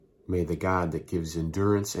May the God that gives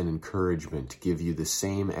endurance and encouragement give you the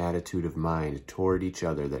same attitude of mind toward each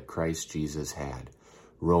other that Christ Jesus had.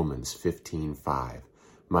 Romans 15:5.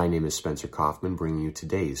 My name is Spencer Coffman, bringing you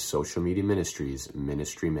today's Social Media Ministries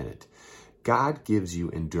Ministry Minute. God gives you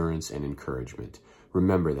endurance and encouragement.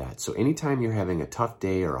 Remember that. So anytime you're having a tough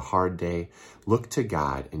day or a hard day, look to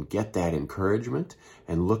God and get that encouragement,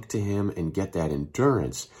 and look to Him and get that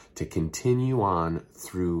endurance to continue on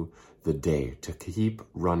through the day, to keep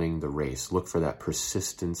running the race. Look for that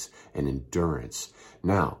persistence and endurance.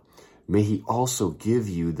 Now, may He also give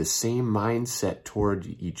you the same mindset toward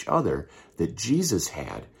each other that Jesus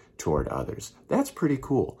had toward others. That's pretty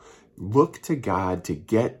cool. Look to God to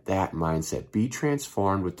get that mindset. Be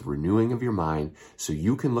transformed with the renewing of your mind so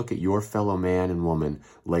you can look at your fellow man and woman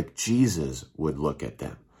like Jesus would look at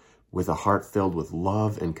them, with a heart filled with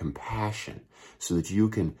love and compassion, so that you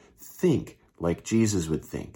can think like Jesus would think.